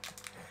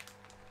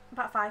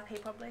 About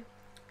 5p probably.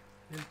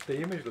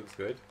 The image looks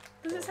good.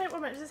 Does it say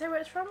where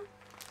it's from?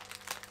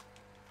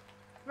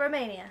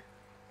 Romania.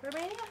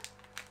 Romania?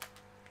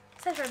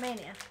 It says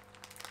Romania.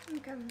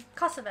 Okay.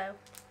 Kosovo.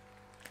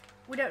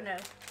 We don't know.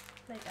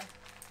 There you go.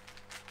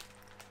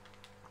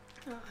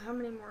 Oh, how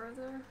many more are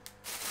there?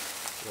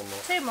 One more.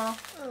 2 more.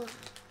 Oh,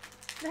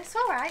 That's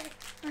alright.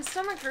 my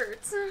stomach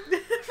hurts.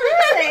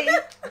 Really?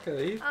 Look at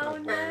these Oh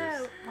bad no.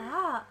 boys.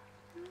 What?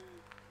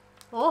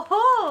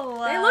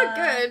 Oh, They look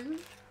good.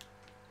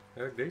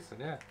 They look decent,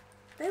 yeah.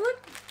 They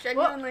look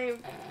genuinely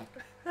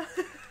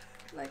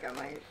like I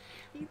might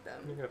eat You're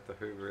them. gonna have to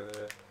hoover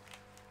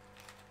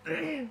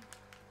there.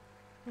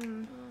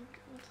 Hmm.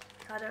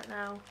 Oh, I don't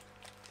know.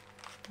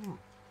 Hmm.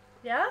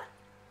 Yeah?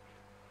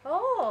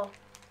 Oh.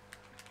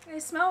 They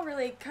smell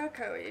really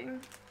cocoa-y.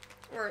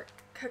 Or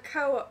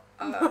cacao-y.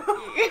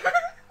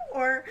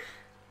 Or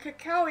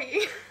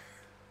cacao-y.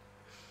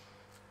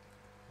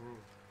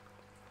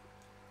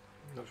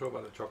 Not sure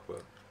about the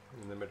chocolate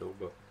in the middle,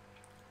 but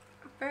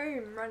Very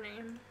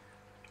runny.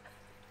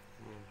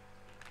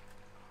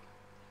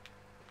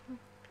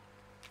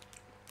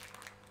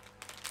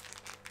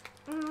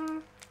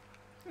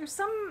 There's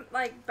some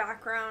like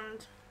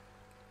background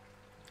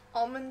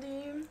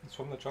almondy it's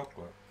from the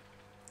chocolate.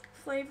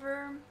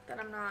 flavor that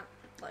I'm not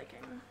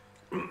liking.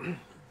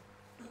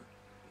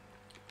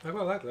 I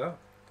quite like that.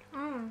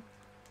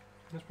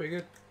 That's pretty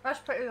good. That's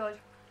pretty good.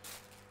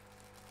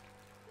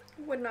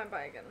 Would not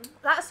buy again.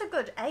 That's a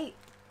good 8.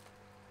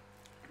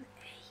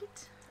 8?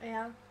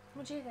 Yeah.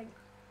 What do you think?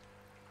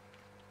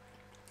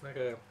 Like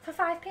a For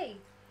 5p?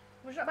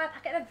 Would you not buy a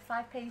packet then for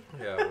 5p?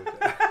 yeah. I would-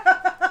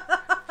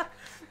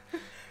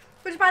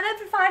 Would you buy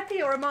them for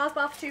 5p or a Mars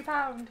bar for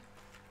 £2?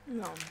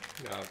 No. no,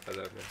 I don't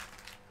know.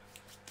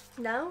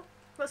 No?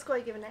 What score are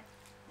you giving it?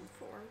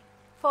 4.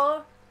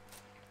 4?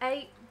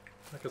 8?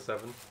 Like a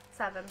 7.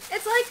 7.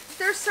 It's like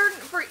there's certain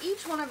for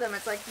each one of them.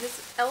 It's like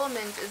this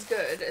element is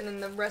good, and then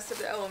the rest of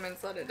the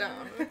elements let it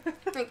down.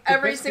 Like The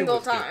every biscuit single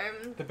was good.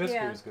 time. The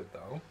biscuit Yeah. was good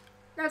though.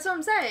 That's what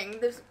I'm saying.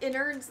 The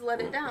innards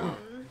let it down.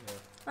 Yeah.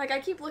 Like I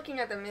keep looking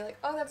at them and be like,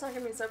 oh, that's not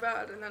gonna be so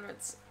bad, and then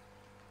it's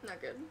not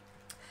good.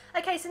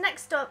 Okay, so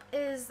next up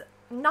is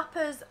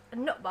Noppa's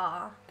Nut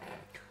Bar.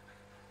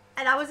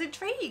 And I was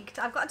intrigued,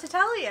 I've got to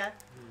tell you.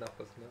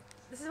 Nothing's nuts.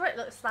 This is what it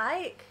looks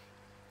like.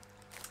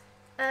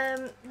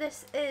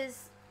 This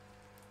is,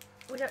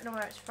 we don't know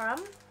where it's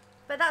from,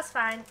 but that's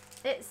fine.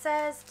 It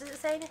says, does it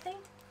say anything?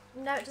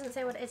 No, it doesn't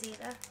say what it is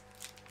either,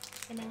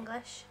 in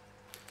English.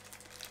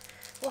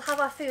 We'll have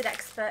our food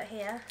expert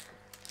here.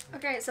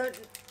 Okay, so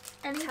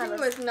anything Tell us.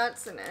 with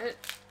nuts in it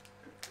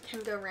can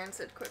go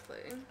rancid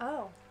quickly.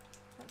 Oh.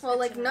 that's Well, good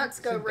like to know. nuts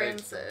go It's in baked,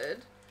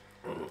 rancid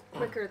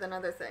quicker than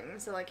other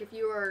things. So like if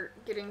you are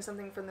getting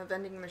something from the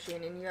vending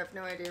machine and you have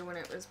no idea when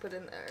it was put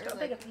in there, Got a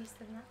like, bigger piece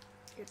than that.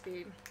 it'd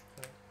be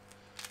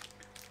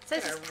So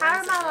it's Yeah, just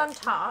rancid caramel on nuts.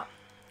 top.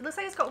 It looks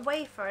like it's got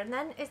wafer, and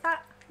then is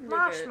that Nougat.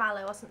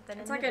 marshmallow or something?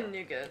 it's in like the a middle?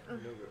 nougat.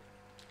 Nougat.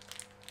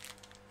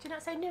 Do you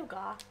not say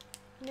nougat?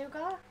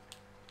 Nougat?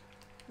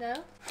 No?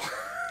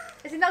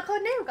 Is it not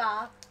called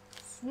nougat?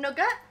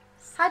 Nugget?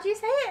 How do you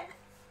say it?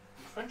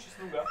 French is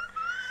nougat.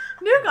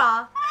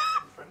 Nougat?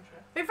 French,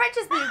 In French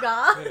is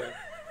nougat. Yeah.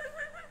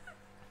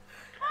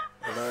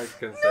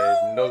 Americans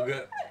say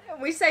nugget.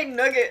 We say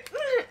nugget.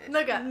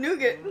 Nugget.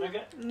 Nougat.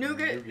 Nougat?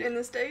 Nougat Nougat. in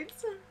the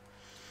States.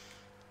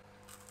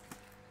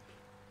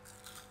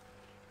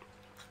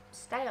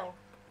 Stale.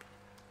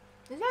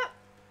 Is it?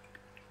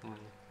 Mm.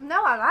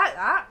 No, I like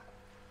that.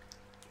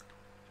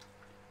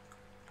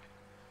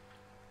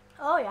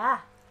 Oh yeah.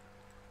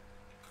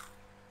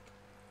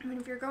 I mean,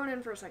 if you're going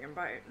in for a second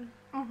bite.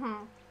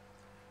 Mhm.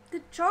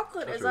 The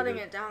chocolate That's is really letting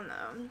good. it down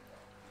though.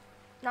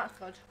 That's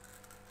good.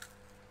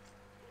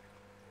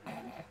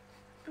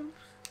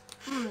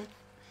 Mm.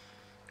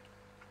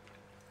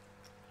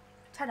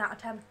 10 out of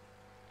 10.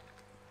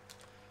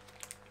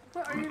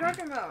 What are you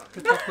talking about?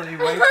 The chocolatey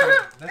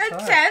wafer. That's A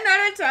nice. 10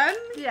 out of 10?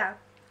 Yeah.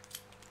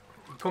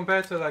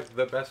 Compared to like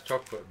the best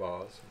chocolate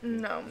bars.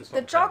 No. It's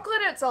The not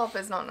chocolate itself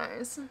is not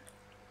nice.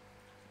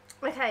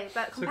 Okay,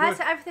 but So compared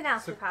good. to everything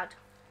else So- we've had,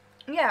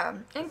 Yeah. In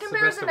It's the best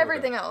comparison of to all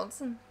everything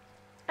else.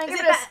 I Is give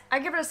it it a, bet- I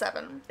give it a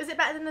 7. is it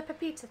better than the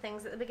pepita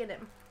things at the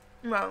beginning?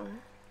 No.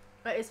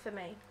 It is for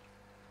me.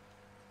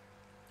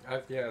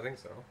 Yeah, I think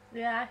so.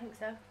 Yeah, I think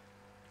so.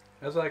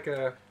 It's like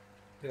a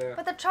yeah.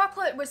 But the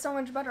chocolate was so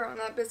much better on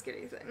that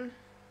biscuity thing.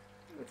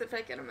 With the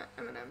fake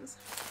M&Ms.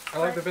 I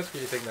like the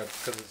biscuity thing though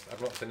because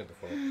I've not seen it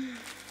before. You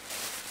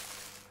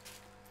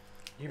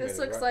This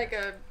made it, looks right? like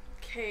a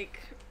cake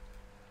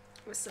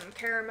with some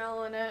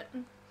caramel in it.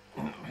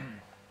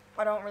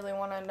 I don't really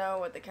want to know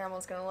what the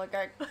caramel's gonna look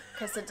like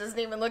because it doesn't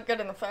even look good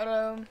in the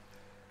photo.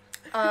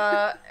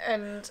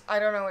 And I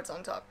don't know what's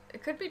on top.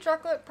 It could be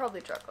chocolate,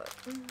 probably chocolate.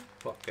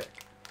 Plot cake.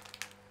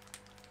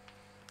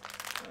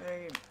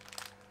 I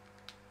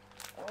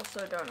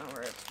also don't know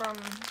where it's from.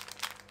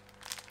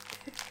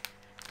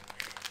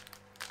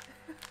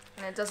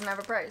 And it doesn't have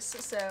a price,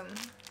 so...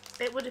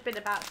 It would have been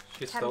about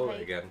She 10p. stole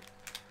it again.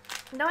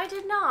 No, I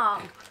did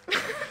not.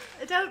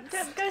 don't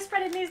go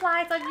spreading these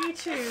lies on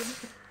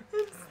YouTube.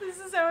 This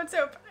is how it's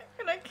open,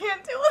 and I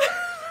can't do it.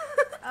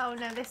 Oh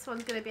no, this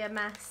one's gonna be a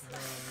mess.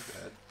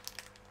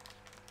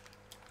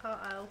 Oh,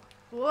 Uh-oh.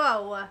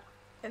 Whoa.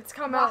 It's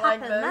come What out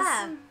like happened this.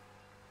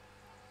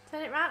 there?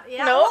 Turn it round.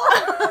 Yeah. No.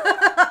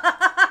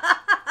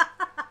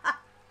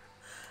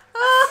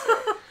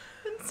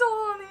 It's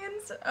all on the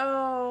inside.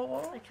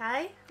 Oh.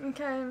 Okay.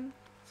 Okay.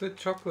 is it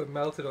chocolate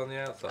melted on the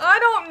outside? I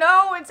don't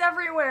know. It's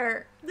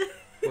everywhere.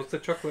 Was the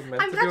chocolate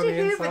meant I'm to be glad on you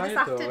the hoovered inside? this Or?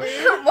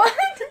 afternoon. What?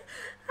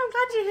 I'm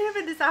glad you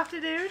hoovered this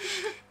afternoon.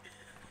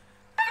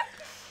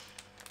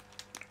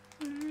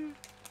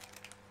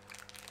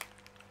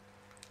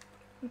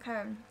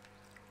 Okay.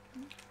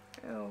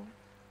 Oh.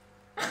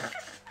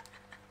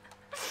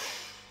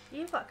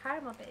 You've got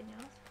caramel bit in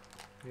yours.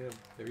 Yeah,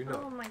 have you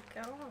not? Oh my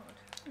god.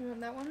 You want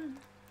that one?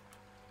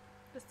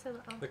 Just a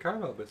little. The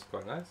caramel bit's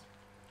quite nice.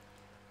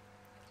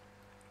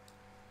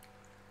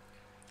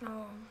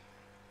 Oh.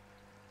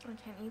 I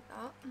can't eat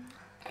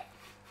that.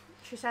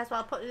 She says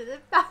while putting it in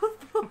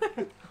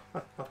the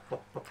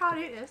mouth. Can't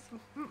eat this.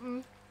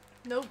 Mm-mm.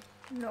 Nope.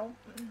 No.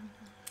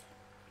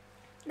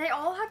 They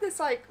all have this,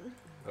 like,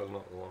 That was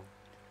not the one.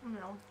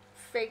 No.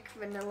 fake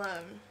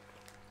vanilla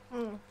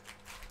Mm.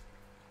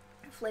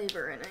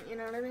 flavor in it, you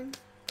know what I mean?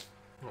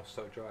 Oh,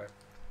 so dry.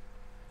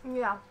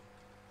 Yeah.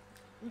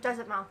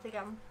 Desert mouth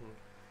again. Mm.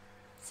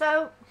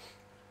 So,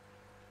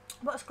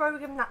 what score are we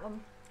giving that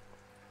one?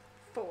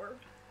 4.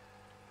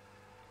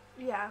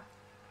 Yeah.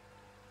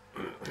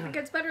 It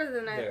gets better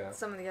than Yeah.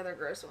 some of the other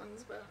gross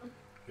ones, but...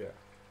 Yeah.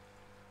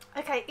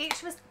 Okay,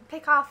 each of us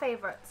pick our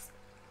favourites.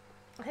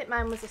 I think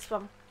mine was this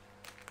one.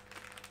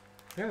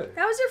 Really?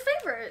 That was your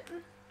favorite.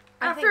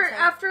 I think so.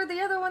 After the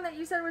other one that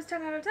you said was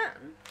 10 out of 10.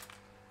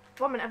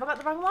 1 minute, have I got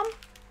the wrong one?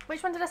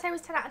 Which one did I say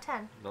was 10 out of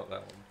 10? Not that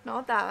one.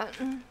 Not that.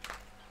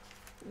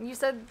 You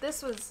said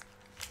this was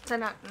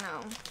 10 out...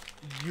 No.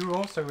 You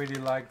also really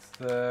liked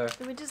the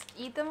Did we just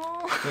eat them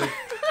all?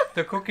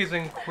 the cookies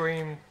and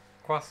cream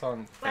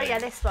croissant. Oh yeah,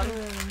 thing. this one.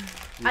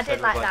 You I said did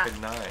it was like a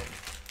 9.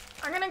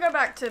 I'm gonna go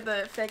back to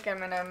the fake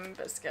M&M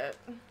biscuit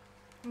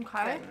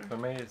Okay. thing. For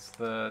me, it's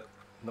the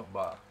nut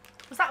bar.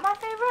 Was that my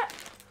favourite?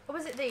 Or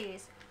was it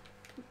these?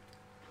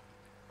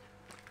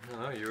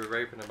 No, you were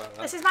raving about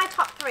that. This is my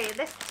top 3.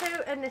 This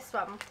 2 and this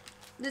one.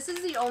 This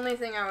is the only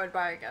thing I would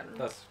buy again.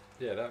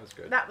 Yeah, that was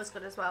good. That was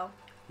good as well.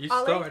 You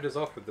Ollie? started us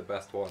off with the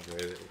best one,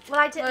 really. Well,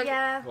 I did, Like-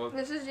 yeah. Well,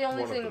 This is the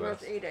only one of thing the worth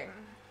best. eating.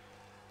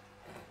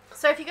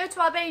 So if you go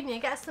to Albania,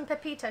 get us some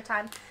Pepito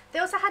time. They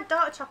also had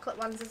dark chocolate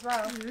ones as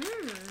well.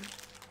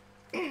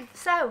 Mmm.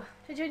 So,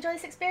 did you enjoy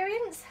this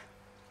experience?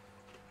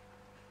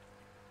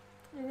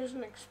 It was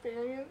an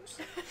experience.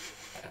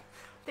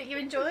 That you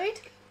enjoyed?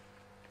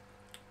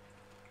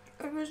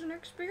 It was an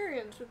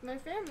experience with my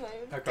family.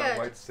 I can't Good.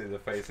 wait to see the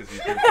faces you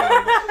do.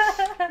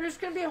 for There's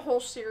gonna be a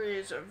whole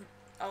series of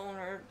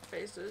Eleanor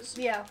faces.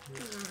 Yeah.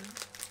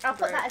 Mm. I'll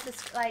put Great. that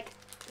as a, like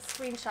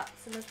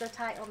screenshots and as the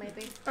title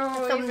maybe.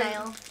 Oh, A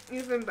thumbnail.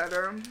 Even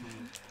better.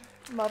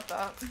 Love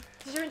that.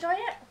 Did you enjoy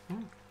it?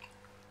 Mm.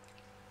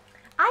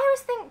 I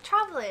always think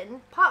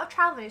travelling, part of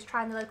travelling is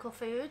trying the local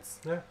foods.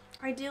 Yeah.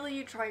 Ideally,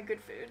 you try good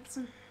foods.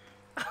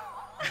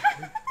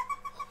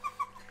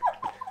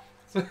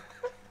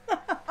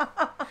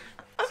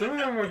 Some of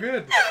them were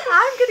good.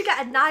 I'm gonna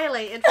get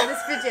annihilated for this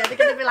video. They're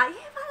gonna be like, you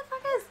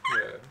motherfuckers.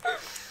 Yeah.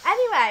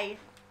 Anyway,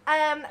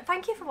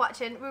 thank you for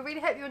watching. We really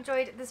hope you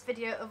enjoyed this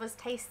video of us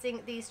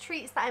tasting these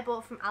treats that I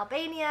bought from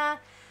Albania.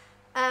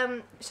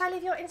 Shall I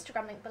leave your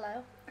Instagram link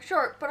below?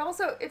 Sure, but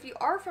also, if you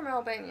are from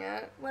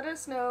Albania, let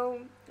us know,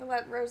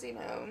 let Rosie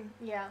know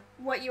Yeah.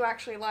 what you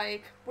actually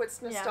like,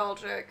 what's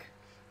nostalgic,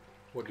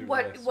 What do you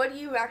what miss? do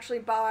you actually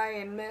buy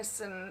and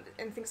miss and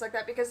things like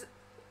that, because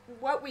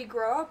what we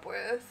grow up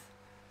with,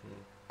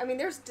 I mean,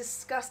 there's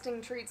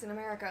disgusting treats in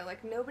America,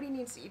 like nobody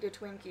needs to eat a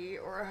Twinkie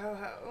or a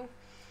ho-ho,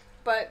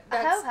 but A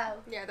that's... ho-ho?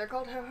 Yeah, they're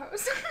called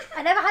ho-hos.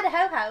 I never had a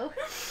ho-ho.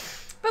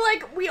 But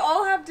like, we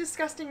all have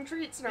disgusting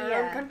treats in our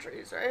Yeah. own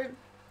countries, right?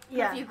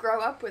 Yeah. If you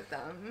grow up with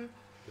them,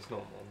 It's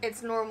normal.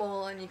 it's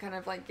normal and you kind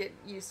of like get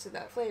used to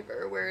that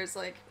flavor, whereas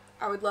like,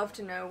 I would love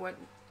to know what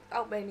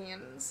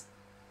Albanians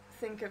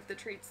think of the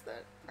treats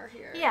that are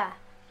here. Yeah.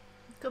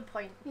 Good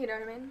point. You know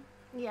what I mean?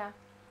 Yeah.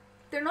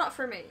 They're not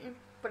for me,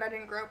 but I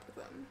didn't grow up with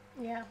them,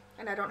 Yeah.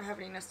 and I don't have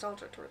any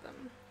nostalgia towards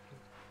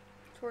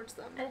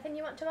them. Anything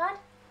you want to add?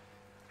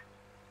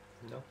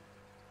 No.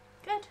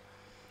 Good.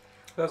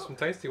 There's some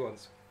tasty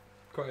ones.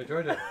 Quite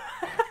enjoyed it.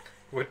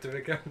 Would do it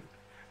again.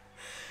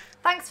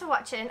 Thanks for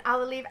watching. I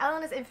will leave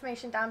Eleanor's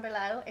information down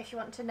below if you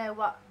want to know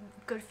what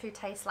good food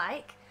tastes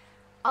like.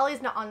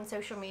 Ollie's not on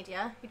social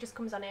media. He just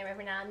comes on here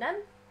every now and then.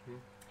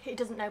 He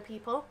doesn't know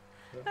people.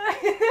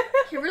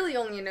 He really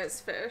only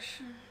knows fish.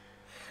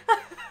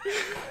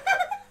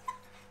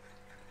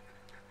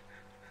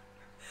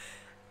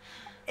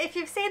 If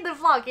you've seen the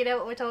vlog, you know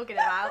what we're talking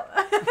about.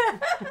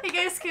 He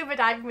goes scuba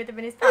diving with him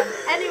in his pond.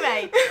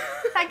 Anyway,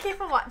 thank you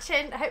for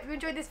watching. I hope you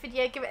enjoyed this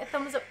video. Give it a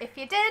thumbs up if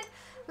you did.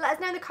 Let us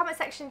know in the comment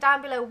section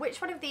down below which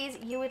one of these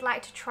you would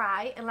like to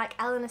try. And like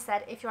Eleanor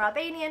said, if you're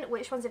Albanian,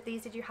 which ones of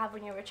these did you have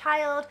when you were a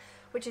child?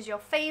 Which is your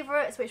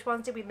favourites? Which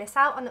ones did we miss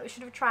out on that we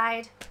should have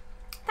tried?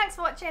 Thanks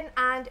for watching,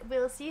 and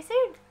we'll see you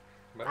soon.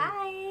 Bye.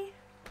 Bye.